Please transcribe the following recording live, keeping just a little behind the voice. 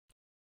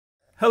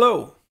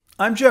Hello,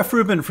 I'm Geoffrey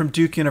Rubin from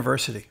Duke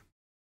University.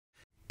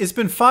 It's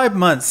been 5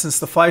 months since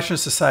the Fleischner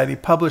Society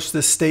published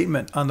this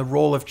statement on the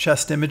role of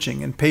chest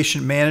imaging in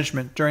patient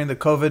management during the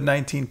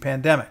COVID-19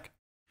 pandemic.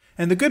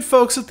 And the good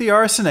folks at the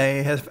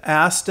RSNA have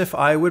asked if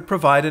I would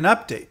provide an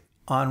update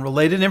on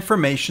related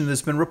information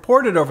that's been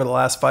reported over the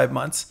last 5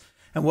 months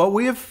and what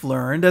we have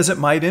learned as it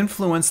might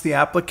influence the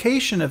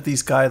application of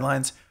these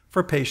guidelines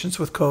for patients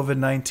with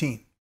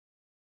COVID-19.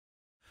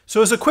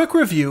 So as a quick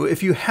review,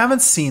 if you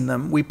haven't seen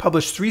them, we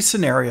published 3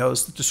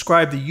 scenarios that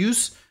describe the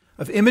use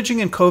of imaging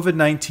in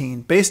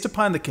COVID-19 based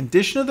upon the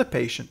condition of the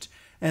patient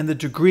and the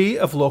degree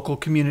of local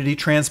community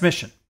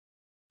transmission.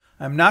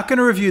 I'm not going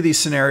to review these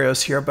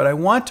scenarios here, but I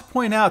want to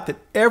point out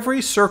that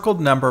every circled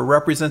number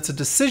represents a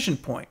decision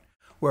point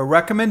where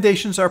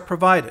recommendations are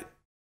provided.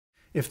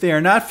 If they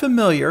are not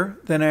familiar,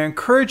 then I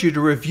encourage you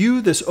to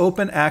review this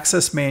open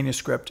access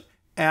manuscript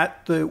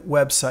at the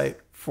website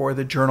for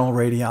the journal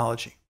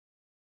Radiology.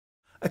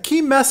 A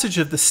key message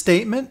of the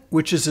statement,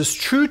 which is as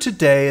true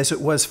today as it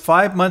was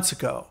 5 months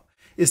ago,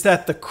 is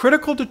that the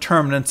critical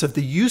determinants of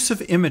the use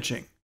of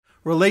imaging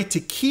relate to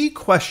key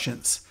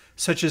questions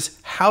such as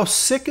how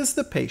sick is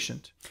the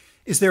patient?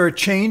 Is there a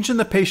change in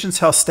the patient's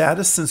health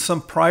status since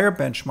some prior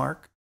benchmark?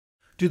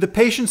 Do the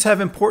patients have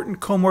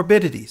important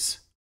comorbidities?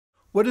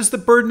 What is the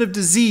burden of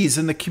disease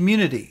in the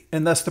community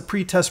and thus the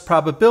pretest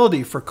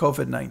probability for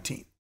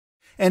COVID-19?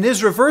 And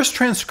is reverse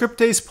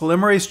transcriptase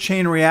polymerase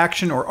chain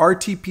reaction or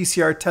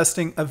RT-PCR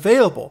testing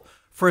available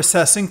for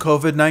assessing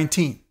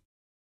COVID-19?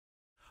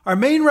 Our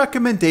main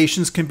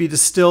recommendations can be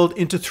distilled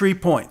into 3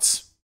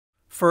 points.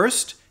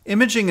 First,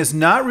 imaging is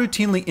not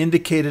routinely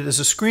indicated as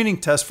a screening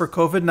test for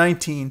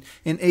COVID-19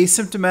 in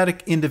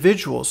asymptomatic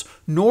individuals,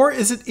 nor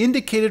is it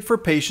indicated for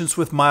patients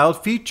with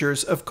mild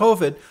features of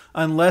COVID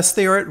unless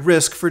they are at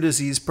risk for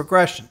disease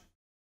progression.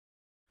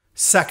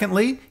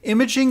 Secondly,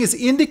 imaging is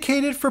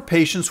indicated for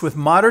patients with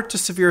moderate to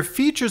severe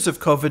features of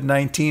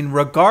COVID-19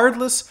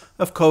 regardless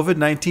of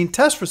COVID-19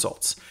 test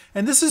results.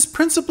 And this is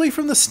principally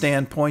from the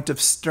standpoint of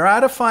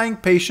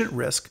stratifying patient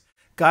risk,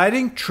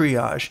 guiding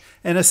triage,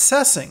 and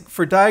assessing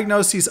for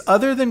diagnoses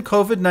other than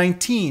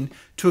COVID-19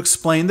 to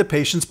explain the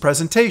patient's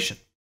presentation.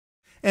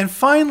 And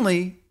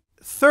finally,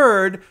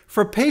 third,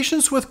 for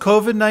patients with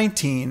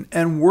COVID-19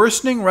 and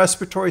worsening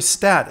respiratory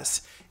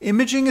status,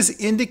 imaging is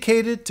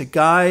indicated to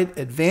guide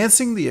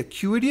advancing the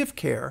acuity of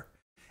care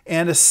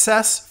and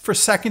assess for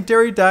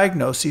secondary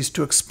diagnoses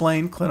to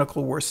explain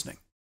clinical worsening.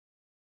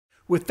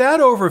 With that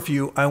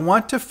overview, I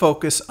want to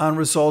focus on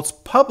results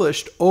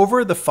published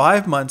over the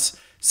 5 months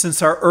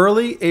since our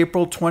early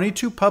April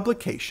 22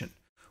 publication,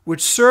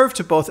 which serve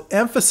to both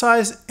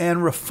emphasize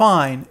and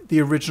refine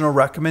the original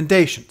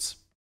recommendations.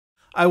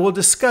 I will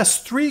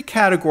discuss 3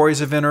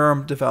 categories of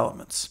interim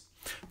developments.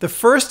 The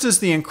first is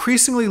the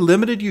increasingly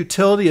limited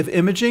utility of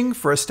imaging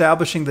for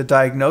establishing the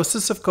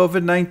diagnosis of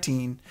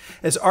COVID-19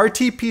 as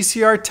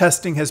RT-PCR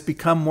testing has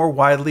become more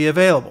widely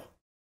available.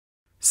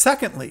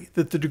 Secondly,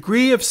 that the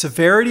degree of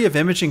severity of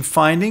imaging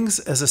findings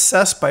as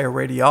assessed by a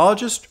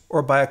radiologist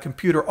or by a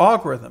computer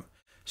algorithm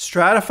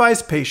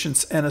stratifies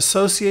patients and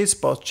associates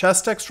both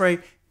chest X-ray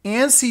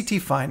and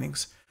CT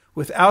findings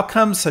with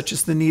outcomes such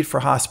as the need for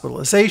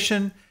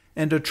hospitalization,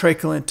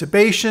 endotracheal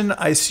intubation,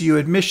 ICU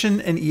admission,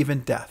 and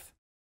even death.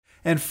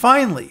 And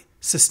finally,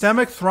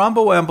 systemic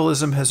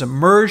thromboembolism has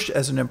emerged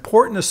as an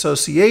important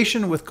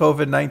association with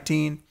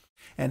COVID-19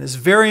 and is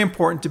very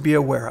important to be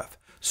aware of.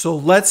 So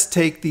let's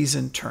take these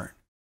in turn.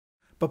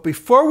 But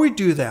before we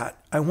do that,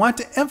 I want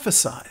to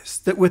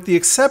emphasize that with the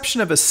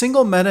exception of a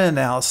single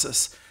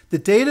meta-analysis, the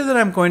data that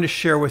I'm going to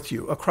share with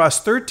you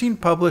across 13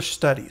 published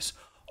studies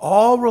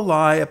all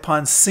rely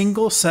upon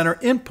single center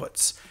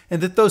inputs,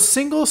 and that those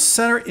single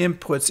center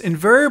inputs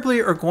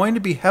invariably are going to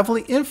be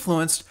heavily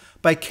influenced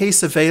by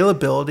case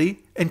availability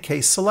and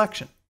case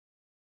selection,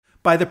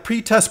 by the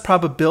pretest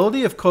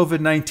probability of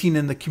COVID-19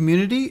 in the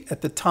community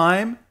at the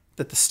time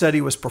that the study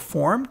was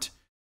performed,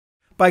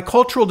 by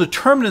cultural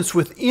determinants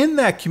within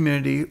that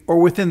community or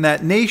within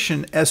that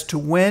nation as to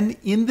when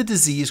in the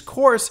disease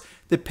course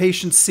that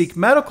patients seek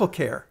medical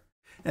care,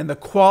 and the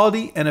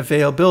quality and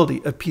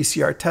availability of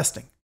PCR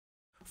testing.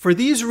 For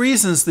these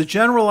reasons, the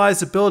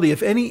generalizability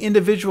of any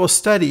individual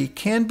study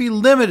can be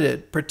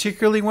limited,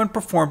 particularly when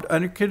performed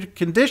under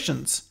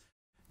conditions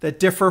that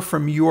differ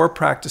from your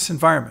practice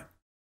environment.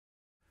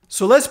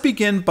 So let's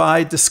begin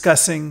by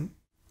discussing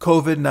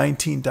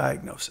COVID-19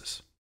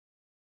 diagnosis.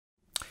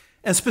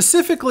 And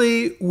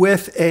specifically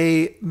with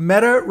a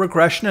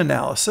meta-regression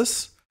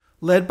analysis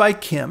led by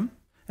Kim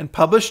and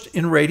published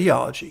in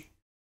Radiology,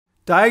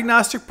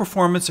 diagnostic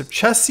performance of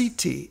chest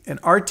CT and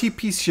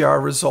RT-PCR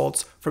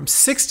results from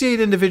 68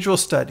 individual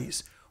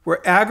studies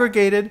were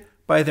aggregated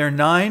by their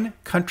 9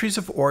 countries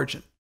of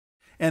origin,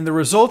 and the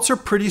results are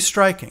pretty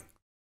striking.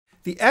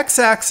 The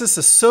x-axis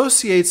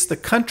associates the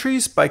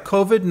countries by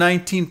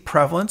COVID-19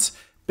 prevalence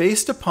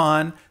based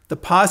upon the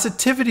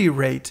positivity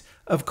rate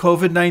of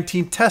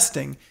COVID-19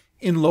 testing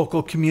in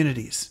local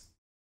communities.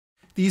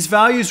 These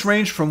values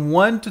range from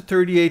 1 to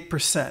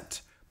 38%,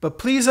 but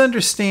please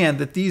understand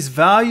that these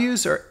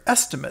values are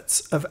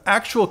estimates of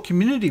actual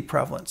community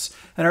prevalence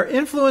and are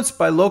influenced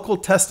by local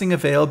testing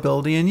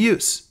availability and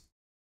use.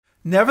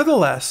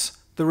 Nevertheless,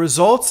 the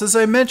results, as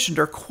I mentioned,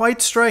 are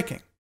quite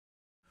striking.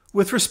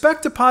 With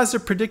respect to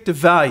positive predictive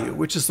value,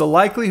 which is the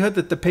likelihood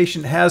that the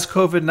patient has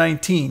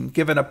COVID-19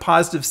 given a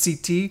positive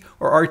CT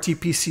or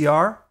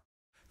RT-PCR,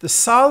 the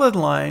solid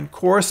line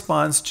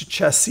corresponds to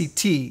chest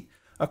CT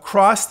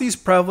across these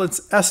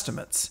prevalence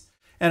estimates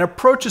and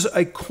approaches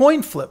a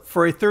coin flip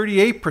for a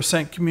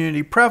 38%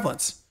 community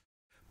prevalence.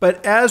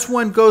 But as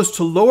one goes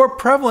to lower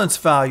prevalence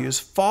values,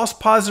 false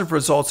positive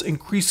results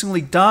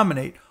increasingly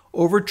dominate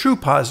over true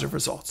positive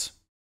results.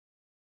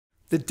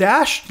 The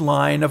dashed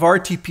line of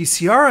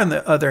RT-PCR, on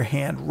the other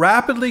hand,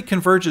 rapidly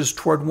converges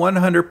toward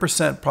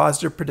 100%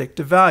 positive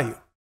predictive value.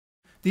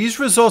 These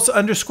results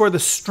underscore the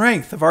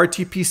strength of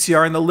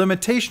RT-PCR and the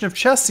limitation of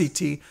chest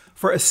CT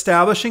for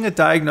establishing a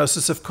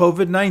diagnosis of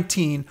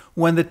COVID-19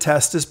 when the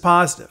test is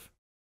positive.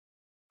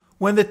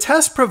 When the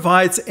test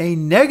provides a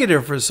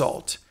negative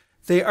result,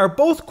 they are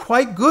both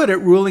quite good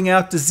at ruling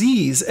out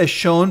disease, as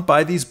shown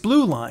by these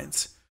blue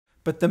lines.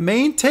 But the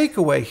main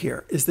takeaway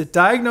here is that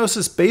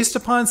diagnosis based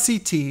upon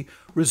CT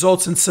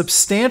results in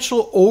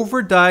substantial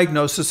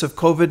overdiagnosis of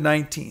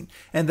COVID-19,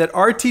 and that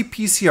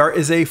RT-PCR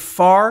is a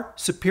far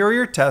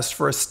superior test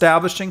for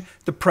establishing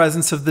the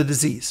presence of the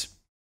disease.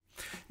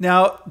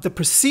 Now, the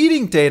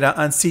preceding data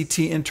on CT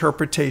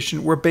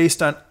interpretation were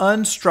based on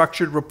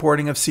unstructured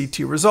reporting of CT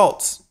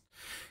results.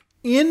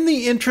 In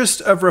the interest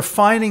of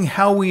refining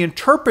how we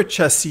interpret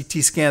chest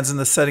CT scans in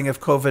the setting of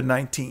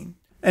COVID-19,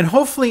 and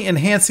hopefully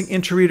enhancing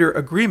interreader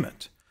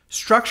agreement,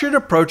 structured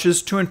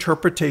approaches to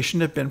interpretation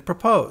have been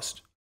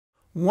proposed.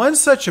 One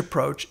such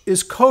approach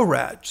is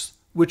CORADS,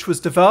 which was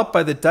developed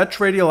by the Dutch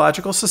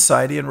Radiological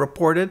Society and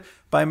reported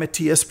by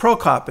Matthias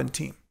Prokop and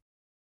team.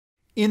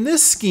 In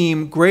this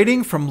scheme,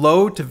 grading from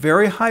low to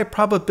very high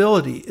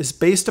probability is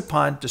based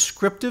upon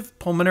descriptive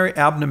pulmonary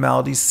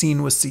abnormalities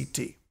seen with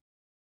CT.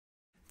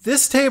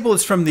 This table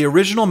is from the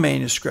original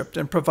manuscript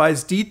and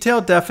provides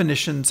detailed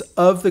definitions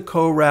of the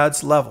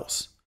CORADS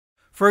levels.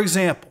 For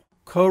example,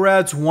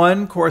 CORADS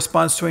 1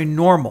 corresponds to a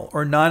normal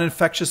or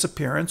non-infectious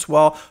appearance,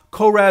 while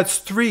CORADS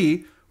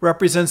 3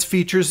 represents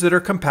features that are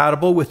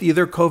compatible with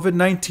either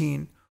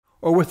COVID-19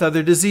 or with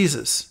other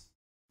diseases,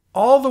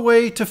 all the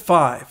way to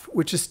 5,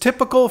 which is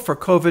typical for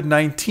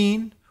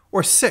COVID-19,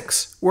 or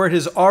 6, where it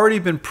has already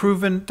been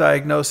proven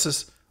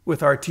diagnosis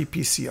with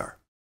RT-PCR.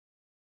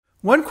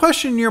 One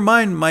question in your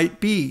mind might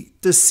be,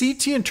 does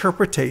CT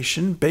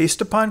interpretation based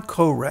upon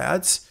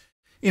CORADS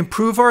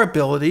improve our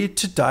ability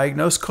to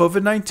diagnose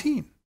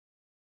COVID-19?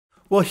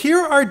 Well, here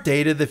are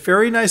data that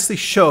very nicely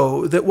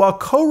show that while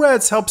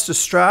CORADS helps to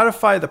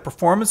stratify the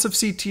performance of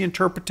CT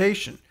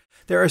interpretation,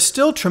 there are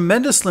still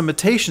tremendous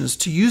limitations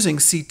to using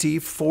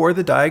CT for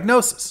the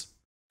diagnosis.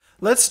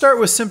 Let's start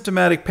with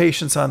symptomatic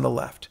patients on the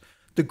left.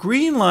 The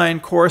green line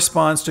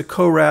corresponds to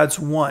CORADS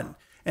 1,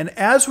 and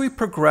as we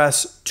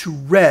progress to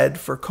red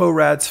for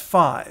CORADS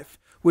 5,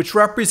 which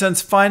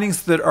represents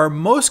findings that are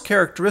most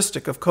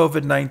characteristic of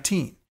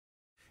COVID-19.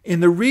 In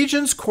the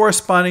regions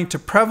corresponding to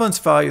prevalence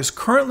values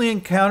currently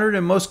encountered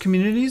in most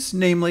communities,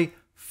 namely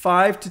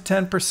 5 to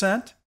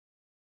 10%,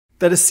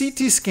 that a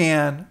CT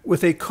scan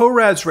with a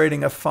CORADS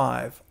rating of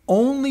 5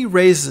 only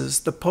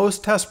raises the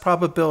post-test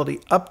probability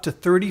up to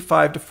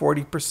 35 to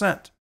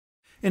 40%.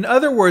 In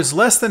other words,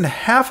 less than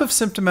half of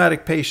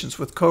symptomatic patients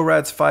with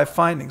CORADS 5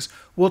 findings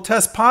will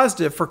test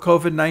positive for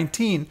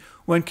COVID-19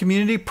 when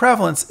community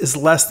prevalence is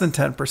less than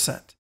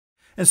 10%.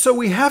 And so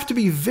we have to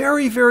be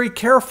very, very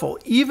careful,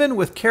 even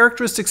with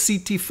characteristic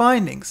CT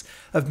findings,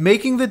 of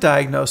making the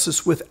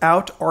diagnosis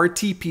without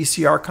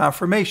RT-PCR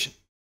confirmation.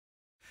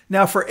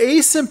 Now, for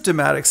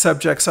asymptomatic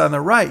subjects on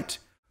the right,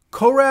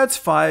 CORADS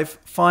 5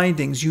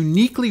 findings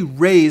uniquely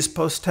raise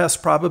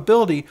post-test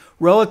probability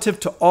relative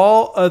to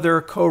all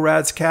other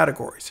CORADS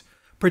categories,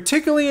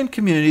 particularly in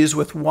communities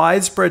with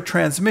widespread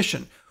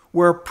transmission,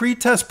 where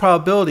pre-test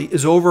probability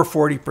is over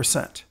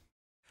 40%.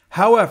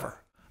 However,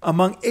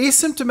 among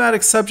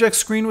asymptomatic subjects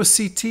screened with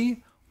CT,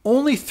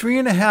 only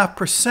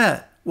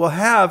 3.5% will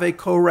have a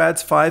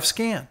CORADS 5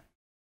 scan.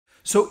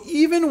 So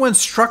even when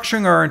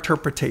structuring our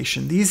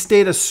interpretation, these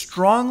data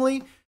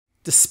strongly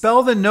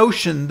dispel the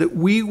notion that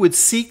we would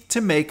seek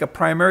to make a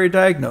primary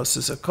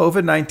diagnosis of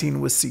COVID-19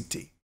 with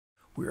CT.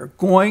 We are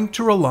going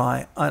to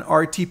rely on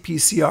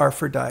RT-PCR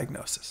for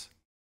diagnosis.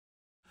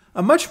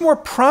 A much more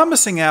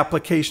promising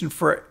application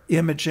for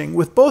imaging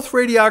with both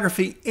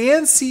radiography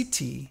and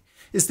CT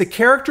is the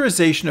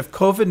characterization of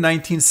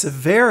COVID-19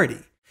 severity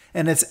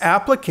and its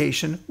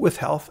application with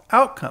health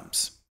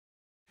outcomes.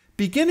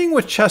 Beginning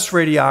with chest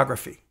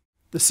radiography,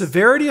 the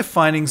severity of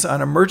findings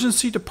on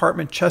emergency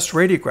department chest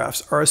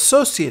radiographs are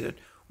associated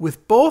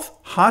with both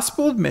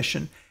hospital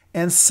admission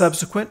and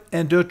subsequent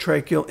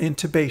endotracheal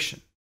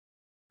intubation.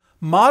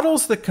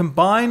 Models that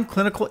combine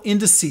clinical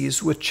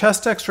indices with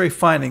chest X-ray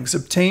findings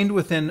obtained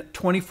within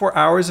 24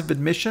 hours of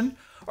admission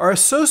are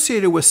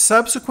associated with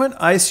subsequent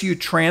ICU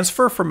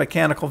transfer for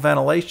mechanical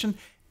ventilation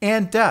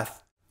and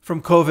death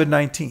from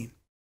COVID-19.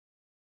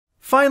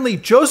 Finally,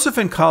 Joseph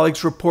and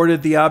colleagues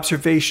reported the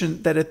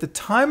observation that at the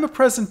time of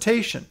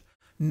presentation,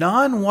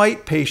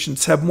 non-white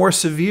patients have more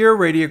severe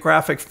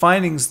radiographic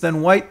findings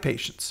than white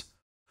patients.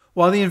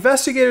 While the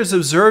investigators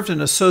observed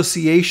an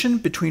association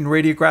between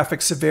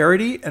radiographic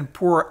severity and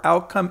poorer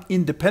outcome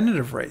independent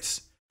of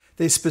race,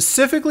 they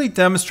specifically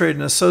demonstrated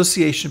an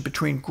association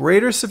between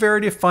greater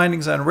severity of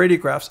findings on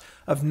radiographs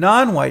of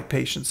non-white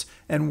patients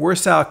and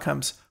worse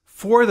outcomes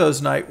for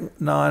those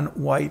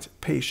non-white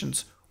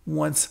patients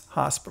once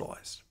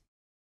hospitalized.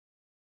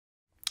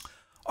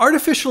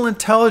 Artificial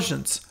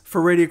intelligence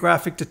for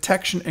radiographic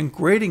detection and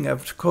grading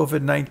of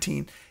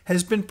COVID-19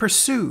 has been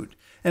pursued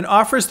and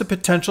offers the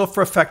potential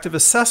for effective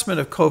assessment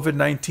of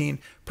COVID-19,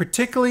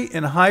 particularly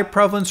in high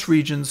prevalence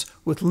regions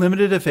with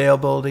limited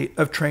availability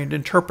of trained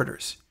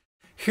interpreters.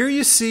 Here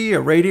you see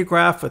a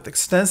radiograph with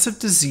extensive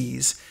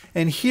disease,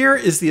 and here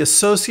is the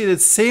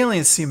associated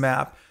saliency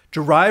map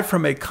derived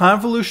from a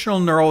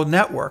convolutional neural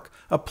network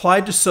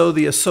applied to show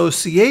the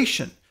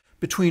association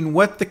between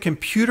what the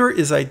computer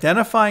is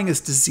identifying as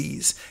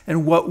disease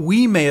and what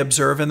we may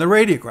observe in the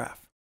radiograph.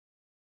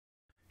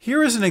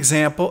 Here is an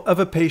example of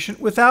a patient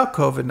without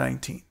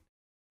COVID-19,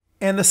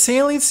 and the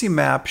saliency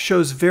map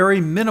shows very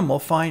minimal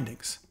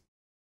findings.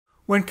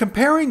 When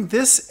comparing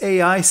this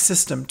AI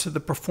system to the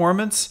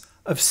performance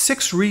of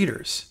 6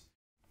 readers,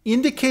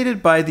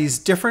 indicated by these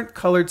different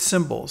colored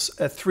symbols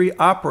at 3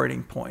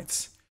 operating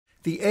points,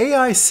 the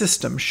AI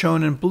system,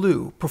 shown in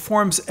blue,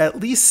 performs at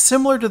least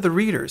similar to the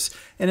readers,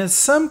 and in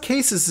some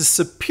cases is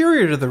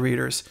superior to the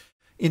readers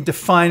in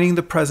defining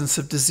the presence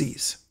of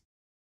disease.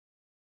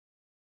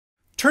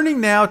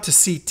 Turning now to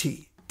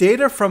CT,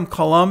 data from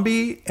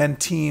Colombi and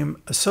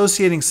team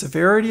associating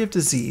severity of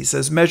disease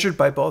as measured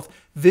by both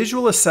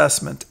visual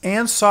assessment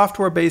and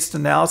software-based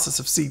analysis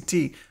of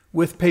CT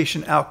with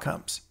patient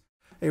outcomes.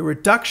 A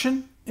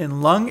reduction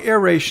in lung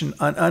aeration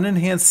on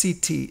unenhanced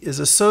CT is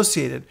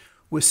associated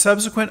with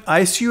subsequent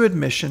ICU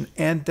admission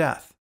and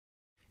death.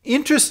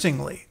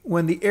 Interestingly,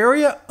 when the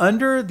area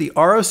under the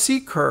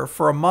ROC curve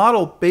for a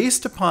model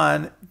based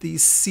upon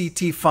these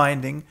CT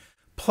finding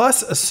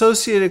plus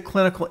associated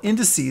clinical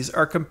indices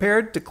are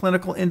compared to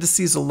clinical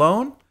indices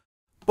alone,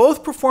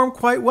 both perform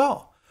quite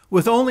well,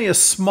 with only a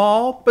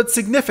small but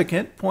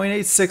significant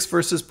 0.86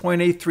 versus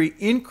 0.83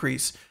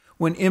 increase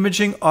when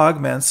imaging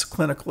augments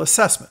clinical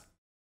assessment.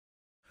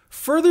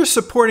 Further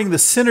supporting the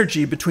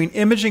synergy between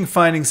imaging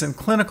findings and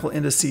clinical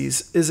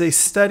indices is a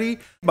study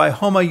by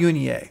Homa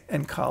Unier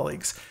and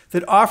colleagues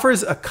that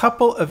offers a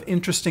couple of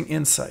interesting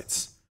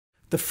insights.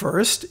 The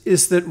first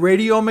is that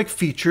radiomic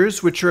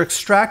features, which are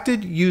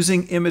extracted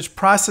using image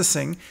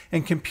processing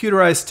and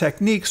computerized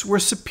techniques, were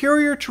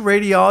superior to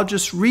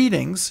radiologists'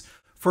 readings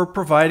for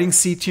providing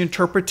CT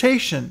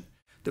interpretation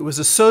that was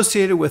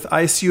associated with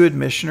ICU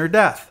admission or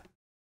death.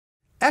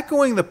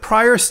 Echoing the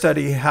prior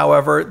study,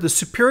 however, the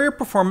superior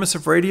performance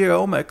of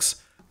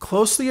radiomics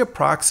closely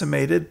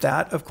approximated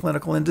that of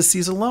clinical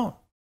indices alone.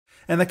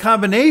 And the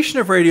combination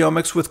of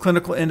radiomics with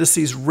clinical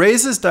indices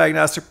raises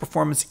diagnostic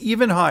performance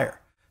even higher,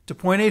 to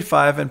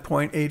 0.85 and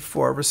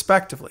 0.84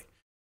 respectively.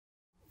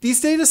 These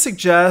data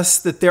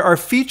suggest that there are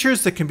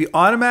features that can be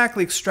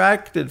automatically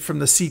extracted from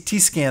the CT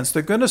scans that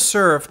are going to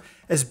serve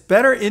as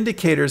better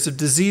indicators of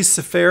disease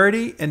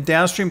severity and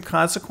downstream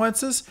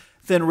consequences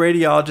than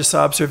radiologist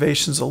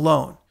observations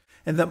alone,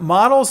 and that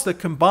models that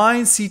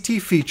combine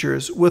CT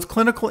features with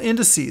clinical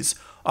indices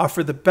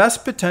offer the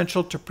best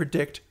potential to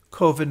predict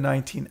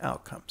COVID-19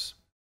 outcomes.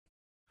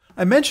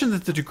 I mentioned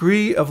that the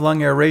degree of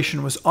lung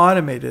aeration was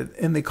automated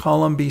in the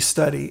Colombi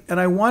study, and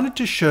I wanted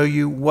to show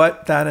you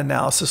what that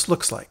analysis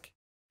looks like.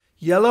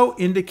 Yellow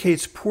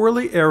indicates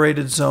poorly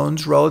aerated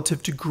zones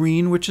relative to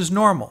green, which is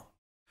normal.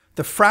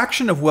 The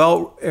fraction of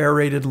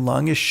well-aerated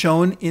lung is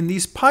shown in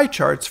these pie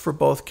charts for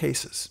both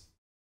cases.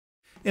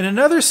 In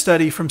another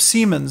study from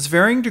Siemens,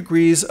 varying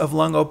degrees of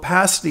lung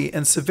opacity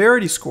and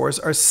severity scores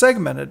are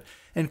segmented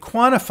and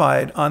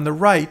quantified on the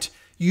right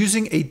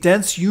using a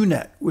dense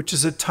UNet, which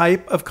is a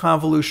type of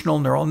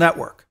convolutional neural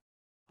network.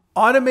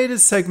 Automated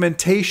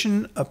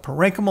segmentation of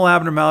parenchymal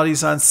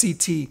abnormalities on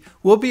CT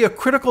will be a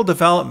critical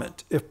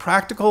development if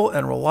practical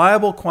and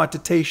reliable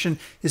quantitation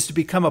is to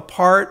become a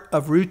part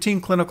of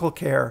routine clinical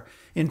care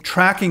in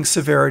tracking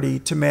severity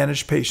to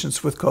manage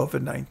patients with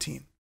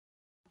COVID-19.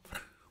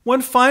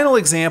 One final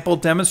example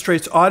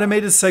demonstrates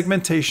automated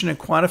segmentation and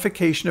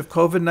quantification of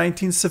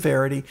COVID-19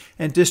 severity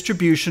and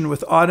distribution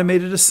with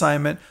automated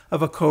assignment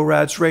of a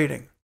CORADS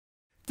rating.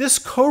 This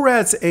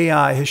CORADS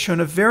AI has shown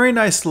a very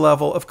nice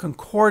level of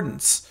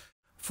concordance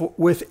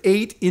with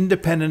 8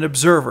 independent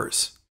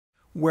observers,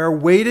 where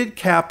weighted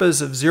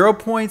kappas of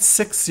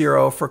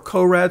 0.60 for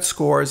CORAD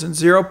scores and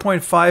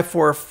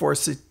 0.54 for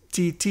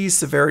CT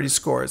severity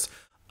scores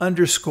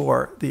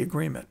underscore the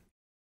agreement.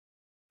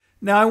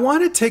 Now, I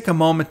want to take a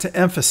moment to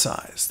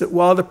emphasize that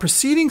while the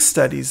preceding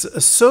studies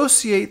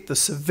associate the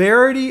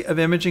severity of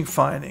imaging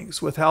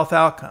findings with health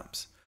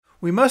outcomes,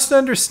 we must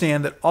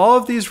understand that all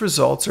of these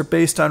results are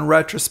based on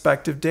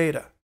retrospective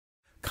data.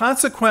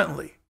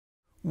 Consequently,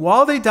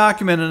 while they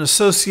document an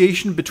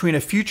association between a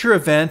future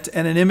event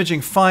and an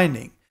imaging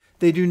finding,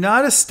 they do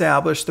not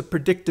establish the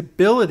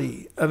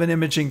predictability of an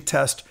imaging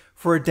test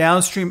for a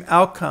downstream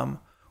outcome,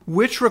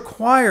 which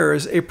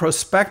requires a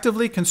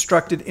prospectively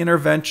constructed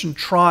intervention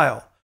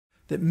trial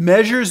that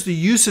measures the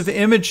use of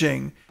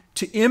imaging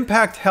to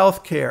impact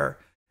healthcare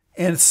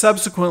and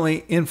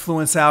subsequently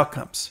influence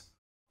outcomes.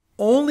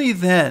 Only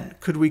then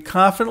could we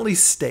confidently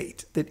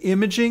state that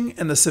imaging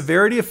and the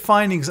severity of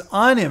findings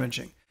on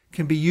imaging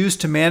can be used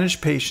to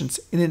manage patients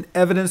in an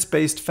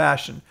evidence-based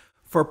fashion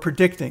for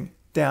predicting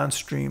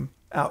downstream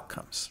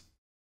outcomes.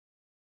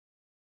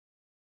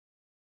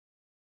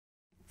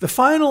 The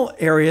final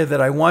area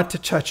that I want to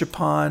touch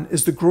upon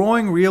is the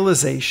growing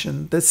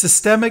realization that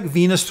systemic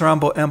venous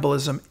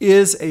thromboembolism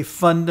is a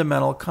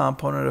fundamental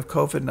component of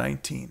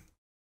COVID-19.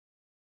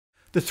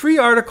 The 3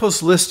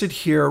 articles listed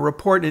here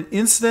report an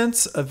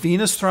incidence of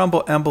venous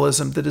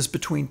thromboembolism that is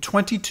between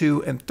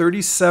 22 and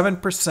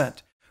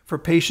 37% for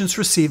patients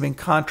receiving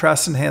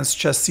contrast-enhanced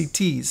chest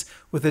CTs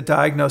with a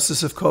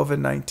diagnosis of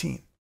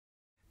COVID-19.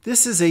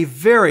 This is a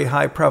very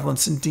high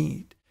prevalence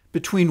indeed,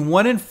 between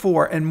 1 in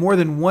 4 and more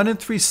than 1 in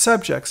 3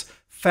 subjects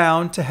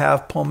found to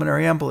have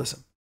pulmonary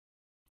embolism.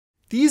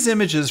 These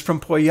images from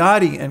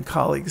Poyati and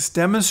colleagues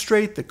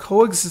demonstrate the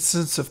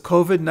coexistence of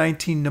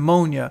COVID-19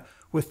 pneumonia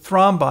with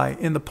thrombi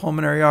in the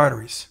pulmonary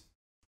arteries.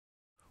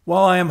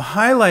 While I am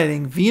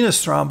highlighting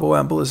venous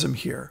thromboembolism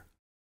here,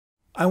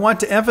 I want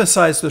to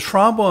emphasize the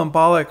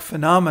thromboembolic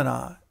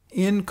phenomena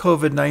in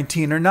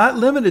COVID-19 are not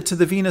limited to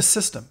the venous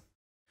system.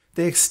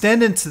 They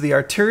extend into the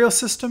arterial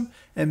system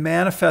and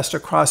manifest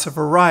across a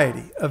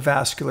variety of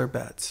vascular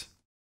beds.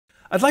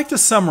 I'd like to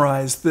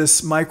summarize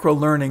this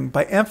micro-learning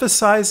by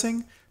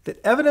emphasizing that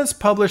evidence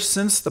published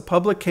since the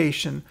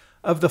publication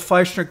of the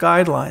Fleischner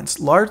guidelines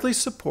largely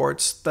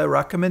supports the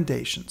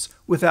recommendations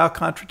without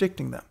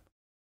contradicting them.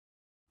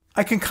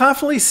 I can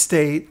confidently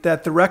state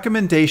that the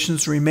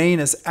recommendations remain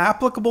as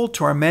applicable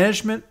to our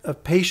management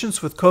of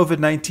patients with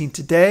COVID-19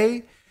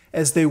 today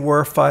as they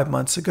were 5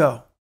 months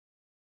ago.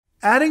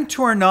 Adding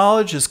to our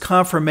knowledge is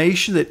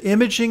confirmation that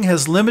imaging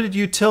has limited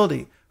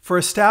utility for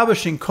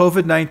establishing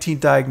COVID-19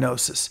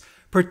 diagnosis,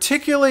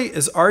 particularly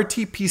as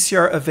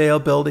RT-PCR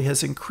availability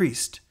has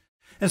increased.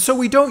 And so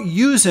we don't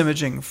use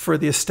imaging for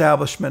the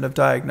establishment of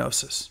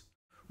diagnosis.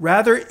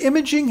 Rather,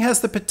 imaging has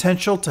the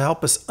potential to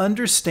help us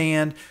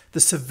understand the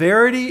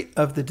severity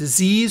of the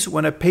disease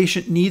when a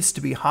patient needs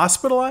to be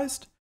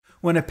hospitalized,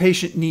 when a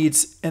patient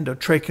needs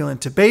endotracheal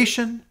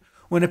intubation,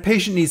 when a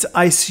patient needs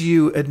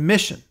ICU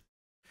admission.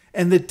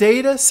 And the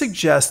data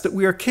suggests that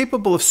we are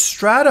capable of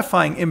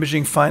stratifying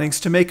imaging findings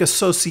to make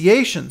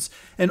associations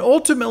and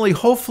ultimately,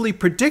 hopefully,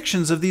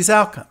 predictions of these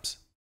outcomes.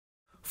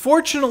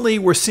 Fortunately,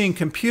 we're seeing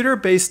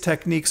computer-based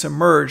techniques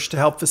emerge to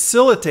help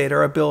facilitate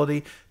our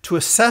ability to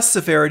assess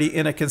severity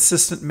in a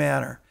consistent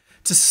manner,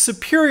 to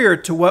superior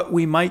to what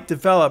we might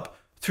develop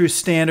through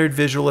standard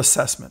visual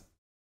assessment.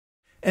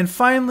 And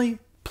finally,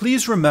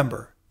 please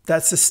remember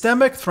that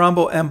systemic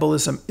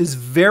thromboembolism is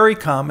very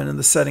common in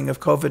the setting of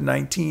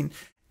COVID-19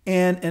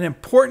 and an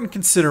important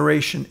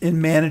consideration in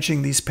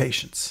managing these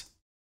patients.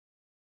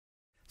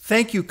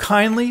 Thank you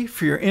kindly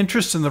for your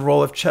interest in the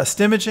role of chest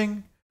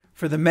imaging,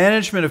 for the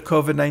management of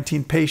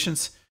COVID-19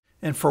 patients,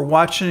 and for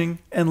watching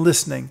and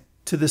listening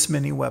to this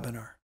mini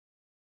webinar.